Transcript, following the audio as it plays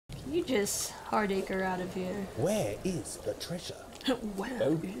You just Hardacre out of here. Where is the treasure?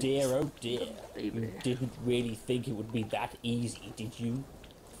 Oh dear, oh dear. Baby. You didn't really think it would be that easy, did you?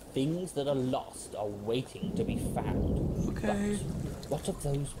 Things that are lost are waiting to be found. Okay. But what of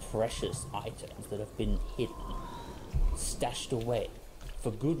those precious items that have been hidden, stashed away,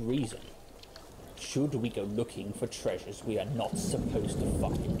 for good reason? Should we go looking for treasures we are not supposed to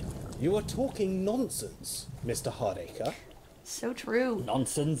find? You are talking nonsense, Mr. Hardacre. So true.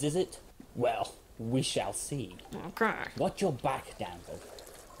 Nonsense, is it? Well, we shall see. Okay. Watch your back, Danvers.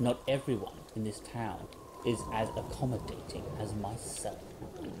 Not everyone in this town is as accommodating as myself.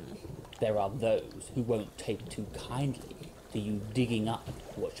 There are those who won't take too kindly to you digging up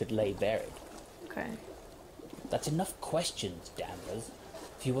what should lay buried. Okay. That's enough questions, Danvers.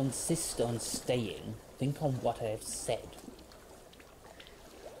 If you insist on staying, think on what I have said.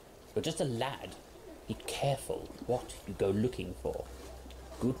 You're just a lad. Be careful what you go looking for.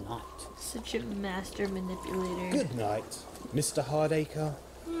 Good night. Such a master manipulator. Good night, Mr. Hardacre.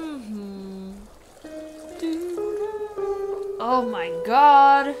 Oh my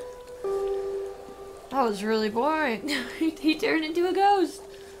god. That was really boring. He turned into a ghost.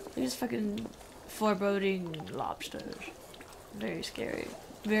 He was fucking foreboding lobsters. Very scary.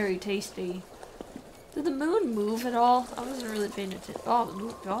 Very tasty. Did the moon move at all? I wasn't really paying attention. Oh, it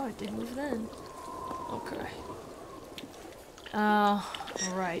moved. Oh, it did move then. Okay.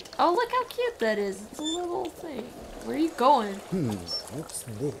 Right. Oh, look how cute that is. It's a little thing. Where are you going? What's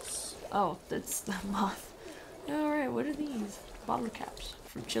this? Oh, that's the moth. Alright, what are these? Bottle caps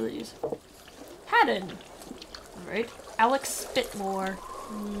from Chili's. Haddon! Alright. Alex Spitmore.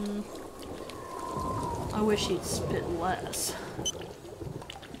 I wish he'd spit less.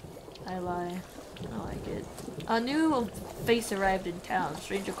 I lie. I like it. A new face arrived in town.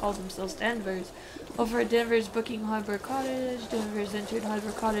 Stranger calls themselves Danvers. Over at Danvers booking Harbor Cottage. Danvers entered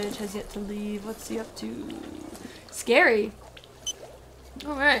Harbor Cottage, has yet to leave. What's he up to? Scary!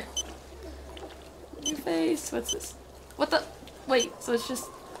 Alright. New face. What's this? What the? Wait, so it's just...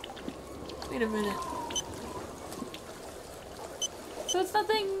 Wait a minute. So it's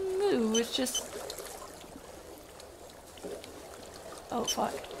nothing new, it's just... Oh,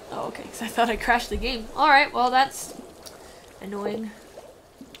 fuck. Oh, okay, because I thought I crashed the game. Alright, well, that's annoying.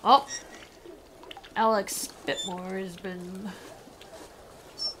 Oh! Alex Spitmore has been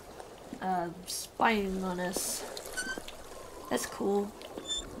spying on us. That's cool.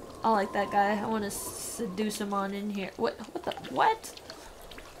 I like that guy. I want to seduce him on in here. What the? What?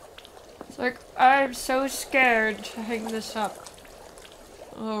 It's like, I'm so scared to hang this up.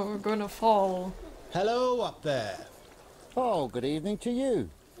 Oh, we're gonna fall. Hello up there. Oh, good evening to you.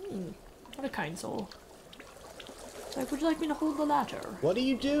 What a kind soul. It's like, would you like me to hold the ladder? What are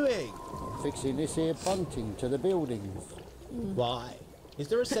you doing? Fixing this here bunting to the buildings. Why? Is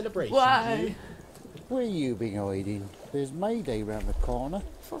there a celebration? Why? Where you been hiding? There's May Day round the corner.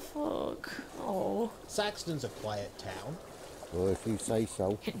 For fuck. Oh. Saxton's a quiet town. Well, if you say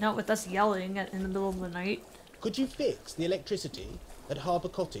so. Not with us yelling in the middle of the night. Could you fix the electricity at Harbour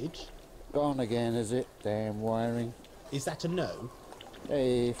Cottage? Gone again, is it? Damn wiring. Is that a no?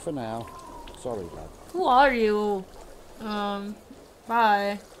 Hey, for now. Sorry, lad. Who are you?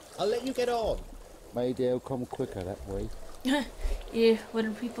 Bye. I'll let you get on. May Day'll come quicker that way. Yeah,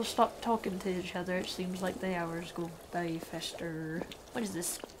 when people stop talking to each other, it seems like the hours go by faster. What is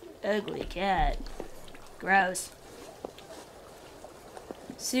this ugly cat? Gross.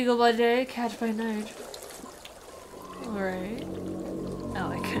 Seagull by day, cat by night. Alright.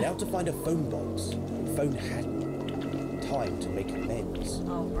 Oh, I can. Now to find a phone box. Phone Haddon. Time to make amends.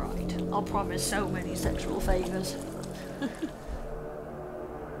 Alright. I'll promise so many sexual favors.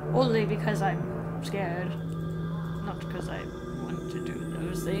 Only because I'm scared. Not because I want to do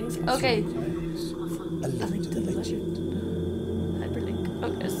those things. Okay. A link to the legend. Hyperlink.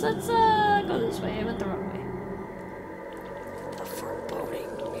 Okay, so let's go this way. I went the wrong way. The foreboding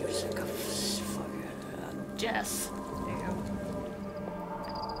music of fucking Jess. Damn.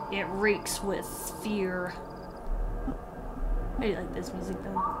 It reeks with fear. I like this music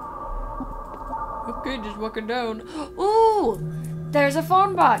though. Okay, just walking down. Ooh! There's a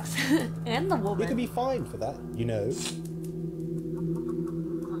phone box! And the woman. We could be fined for that, you know.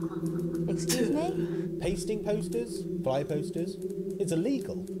 Excuse me? Pasting posters, fly posters. It's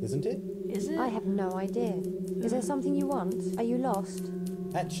illegal, isn't it? Is it? I have no idea. Is there something you want? Are you lost?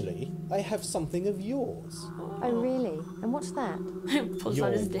 Actually, I have something of yours. Oh, really? And what's that? Pulls Your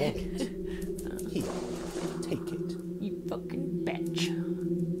on his dick. wallet. Here, take it. You fucking bitch.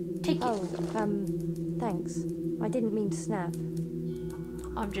 Take it. Oh, thanks. I didn't mean to snap.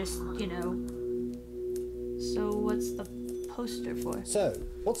 I'm just, you know. So what's the poster for? So,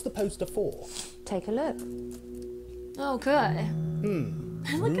 what's the poster for? Take a look. Okay.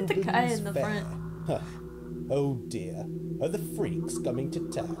 Look at the guy Reuben's in the Fair. front. Huh. Oh dear. Are the freaks coming to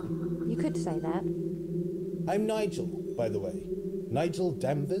town? You could say that. I'm Nigel, by the way. Nigel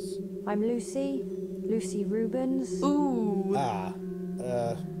Danvers? I'm Lucy. Lucy Rubens. Ooh. Ah,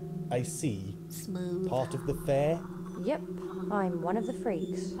 I see. Smooth. Part of the fair? Yep, I'm one of the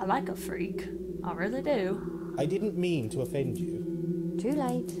freaks. I like a freak. I really do. I didn't mean to offend you. Too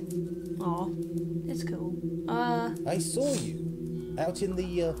late. Aw. It's cool. I saw you out in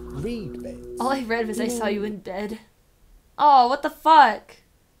the reed beds. All I read was I saw you in bed. Oh, what the fuck?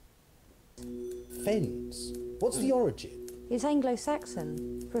 Fens. What's the origin? It's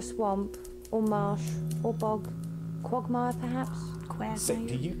Anglo-Saxon for a swamp, or marsh, or bog. Quagmire, perhaps? So do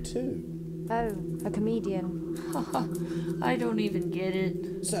Quagmire? you too. Oh, a comedian. I don't even get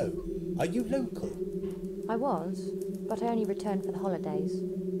it. So, are you local? I was, but I only returned for the holidays.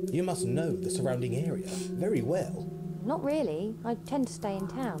 You must know the surrounding area very well. Not really. I tend to stay in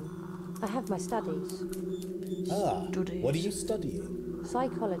town. I have my studies. Ah, Studies. what are you studying?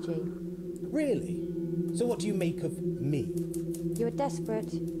 Psychology. Really? So what do you make of me? You are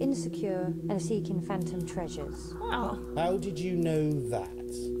desperate, insecure, and seeking phantom treasures. Wow. How did you know that?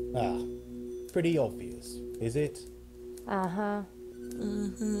 Ah, pretty obvious, is it? Uh-huh.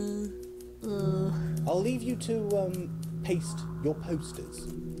 I'll leave you to, paste your posters.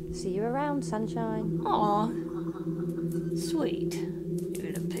 See you around, sunshine. Aw. Sweet.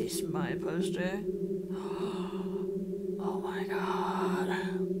 You're gonna paste my poster. Oh my god.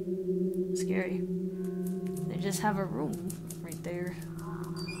 Scary. They just have a room right there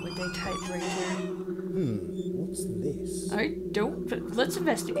with a typewriter. What's this? I don't. Let's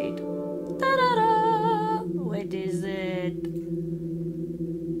investigate. Ta-da-da! What is it?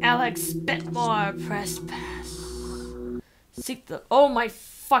 Alex Spitmore, press pass. Seek the. Oh my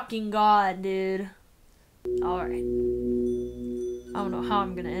fucking god, dude. Alright. I don't know how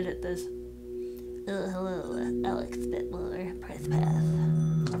I'm gonna edit this. Hello, Alex Spitmore, press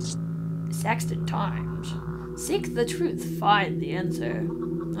pass. Saxton Times. Seek the truth, find the answer.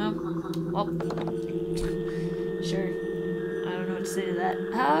 Well, sure. I don't know what to say to that.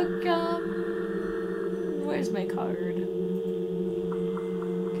 How come? Where's my card?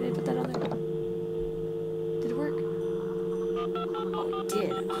 Can I put that on there? Did it work? Oh, it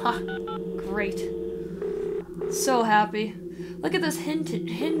did. Ha! Great. So happy. Look at those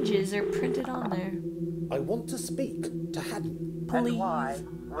hinges. They're printed on there. I want to speak to Haddon. Please. And why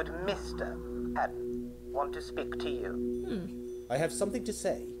would Mr. Haddon want to speak to you? I have something to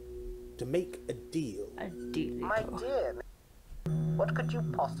say. To make a deal. A deal. My dear, what could you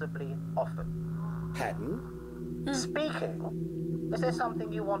possibly offer? Haddon, Speaking, is there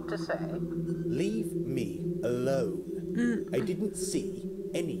something you want to say? leave me alone. I didn't see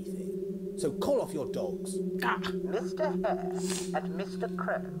anything. So call off your dogs. Ah, Mr. Hare and Mr.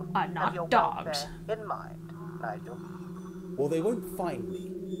 Crow Are have not your dogs. welfare in mind, Nigel. Well, they won't find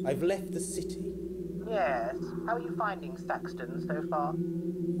me. I've left the city. Yes, how are you finding Saxton so far?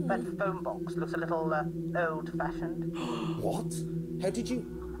 That phone box looks a little old-fashioned. What? How did you...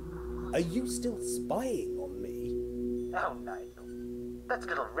 Are you still spying on me? Oh, Nigel, that's a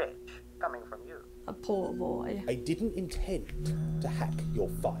little rich coming from you. a poor boy. I didn't intend to hack your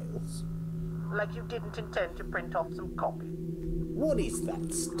files. Like you didn't intend to print off some copy. What is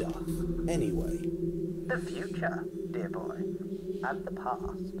that stuff, anyway? The future, dear boy, and the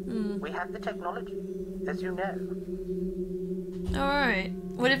past. We have the technology, as you know. Alright.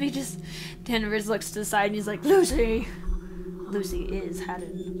 What if he just... Danvers looks to the side and he's like, Lucy! Lucy is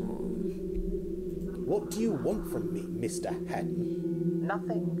Haddon. What do you want from me, Mr. Haddon?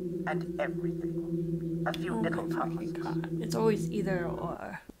 Nothing and everything. A few little tasks. God. It's always either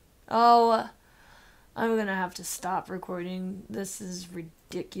or. Oh, I'm gonna have to stop recording. This is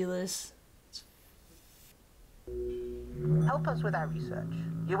ridiculous. Help us with our research.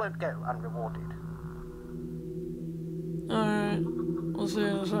 You won't go unrewarded. Alright. We'll see you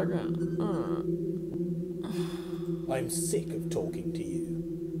in a second. I'm sick of talking to you.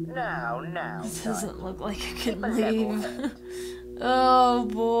 Now, This child. doesn't look like I Keep can a level leave. head. Oh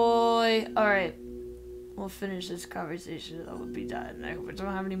boy. Alright. We'll finish this conversation. That will be done. I hope I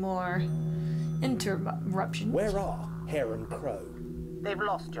don't have any more interruptions. Where are Hare and Crow? They've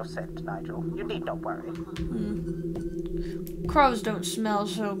lost your scent, Nigel. You need not worry. Crows don't smell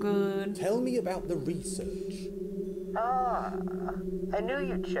so good. Tell me about the research. Ah, I knew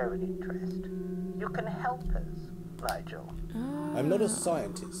you'd show an interest. You can help us, Nigel. I'm not a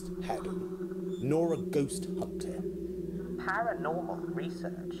scientist, Haddon, nor a ghost hunter. Paranormal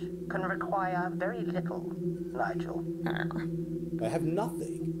research can require very little, Nigel. I have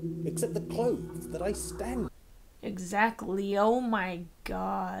nothing except the clothes that I stand. Exactly. Oh my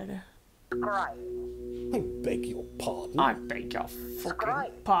god. Scrying. I beg your pardon. I beg your fucking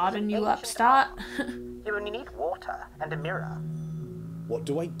Scrying. pardon, you Ancient upstart. art. You only need water and a mirror. What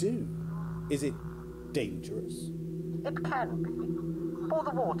do I do? Is it dangerous? It can be. Pour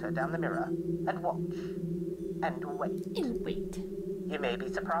the water down the mirror and watch. And wait. And wait. You may be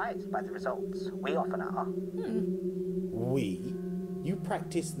surprised by the results. We often are. We? You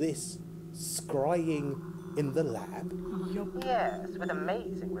practice this scrying in the lab? Yes, with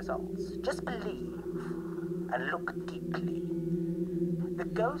amazing results. Just believe and look deeply. The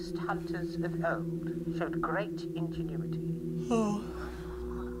ghost hunters of old showed great ingenuity.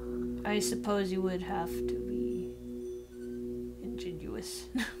 I suppose you would have to be ingenuous.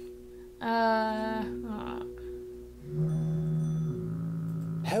 How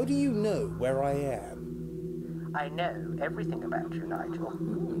do you know where I am? I know everything about you, Nigel.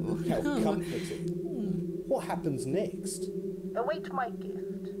 How comforting. What happens next? Await my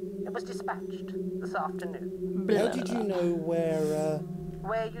gift. It was dispatched this afternoon. How did you know where,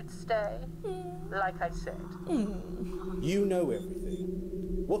 Where you'd stay? Like I said, You know everything.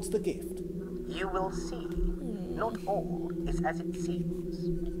 What's the gift? you will see. Not all is as it seems.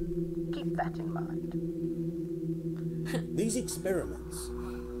 Keep that in mind. These experiments.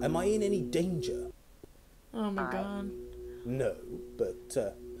 Am I in any danger? Oh my god. No, but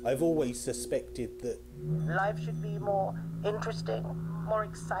I've always suspected that. Life should be more interesting, more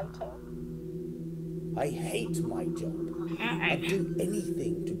exciting. I hate my job. I'd do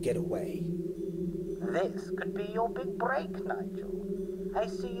anything to get away. This could be your big break, Nigel. I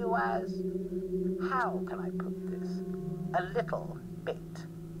see you as, how can I put this? A little bit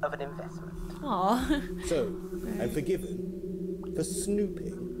of an investment. Aw. So, I'm forgiven for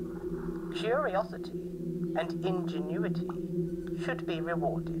snooping. Curiosity and ingenuity should be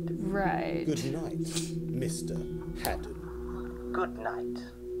rewarded. Right. Good night, Mr. Haddon. Good night,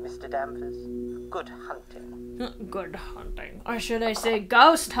 Mr. Danvers. Good hunting. Good hunting. Or should I say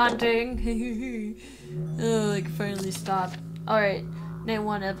ghost hunting? Oh, I can finally stop. Alright. Night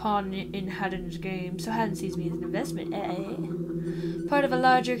 1 upon in Haddon's game. So Haddon sees me as an investment, eh? Part of a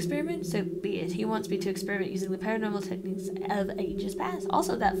larger experiment? So be it. He wants me to experiment using the paranormal techniques of ages past.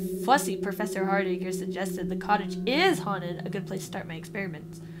 Also, that fussy Professor Hardacre suggested the cottage is haunted. A good place to start my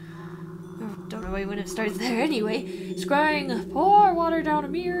experiments. Don't know why I wouldn't have started there anyway. Scrying, pour water down a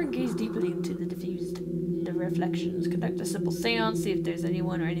mirror and gaze deeply into the reflections. Conduct a simple seance, see if there's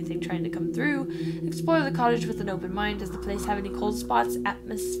anyone or anything trying to come through. Explore the cottage with an open mind. Does the place have any cold spots?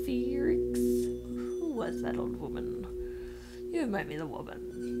 Atmospherics. Who was that old woman? You might be the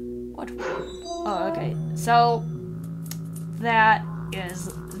woman. What woman? Oh, okay. So, that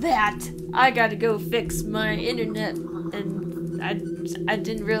is that. I gotta go fix my internet, and I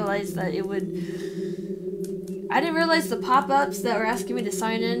didn't realize that it would. I didn't realize the pop-ups that were asking me to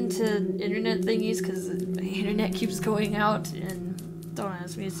sign in to internet thingies because my internet keeps going out, and don't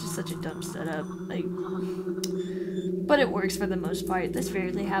ask me, it's just such a dumb setup. Like, but it works for the most part. This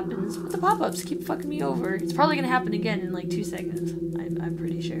rarely happens, but the pop-ups keep fucking me over. It's probably gonna happen again in like 2 seconds. I'm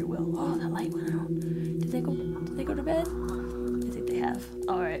pretty sure it will. Oh, that light went out. Did they go to bed? I think they have.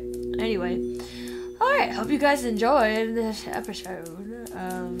 All right. Anyway, all right. Hope you guys enjoyed this episode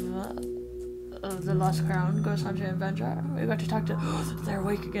of the Lost Crown Ghost Hunter Adventure. We got to talk to. They're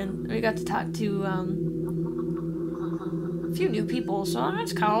awake again. We got to talk to a few new people, so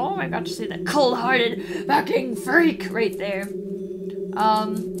that's cool. I got to see that cold-hearted fucking freak right there.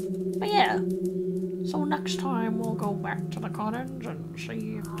 But yeah. So next time we'll go back to the cottage and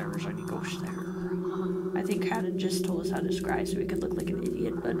see if there's any ghosts there. I think Haddon just told us how to scry so we could look like an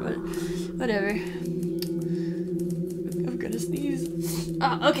idiot, but whatever. I'm gonna sneeze.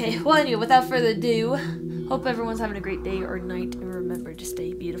 Okay, well anyway, without further ado, hope everyone's having a great day or night, and remember to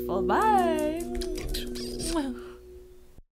stay beautiful. Bye!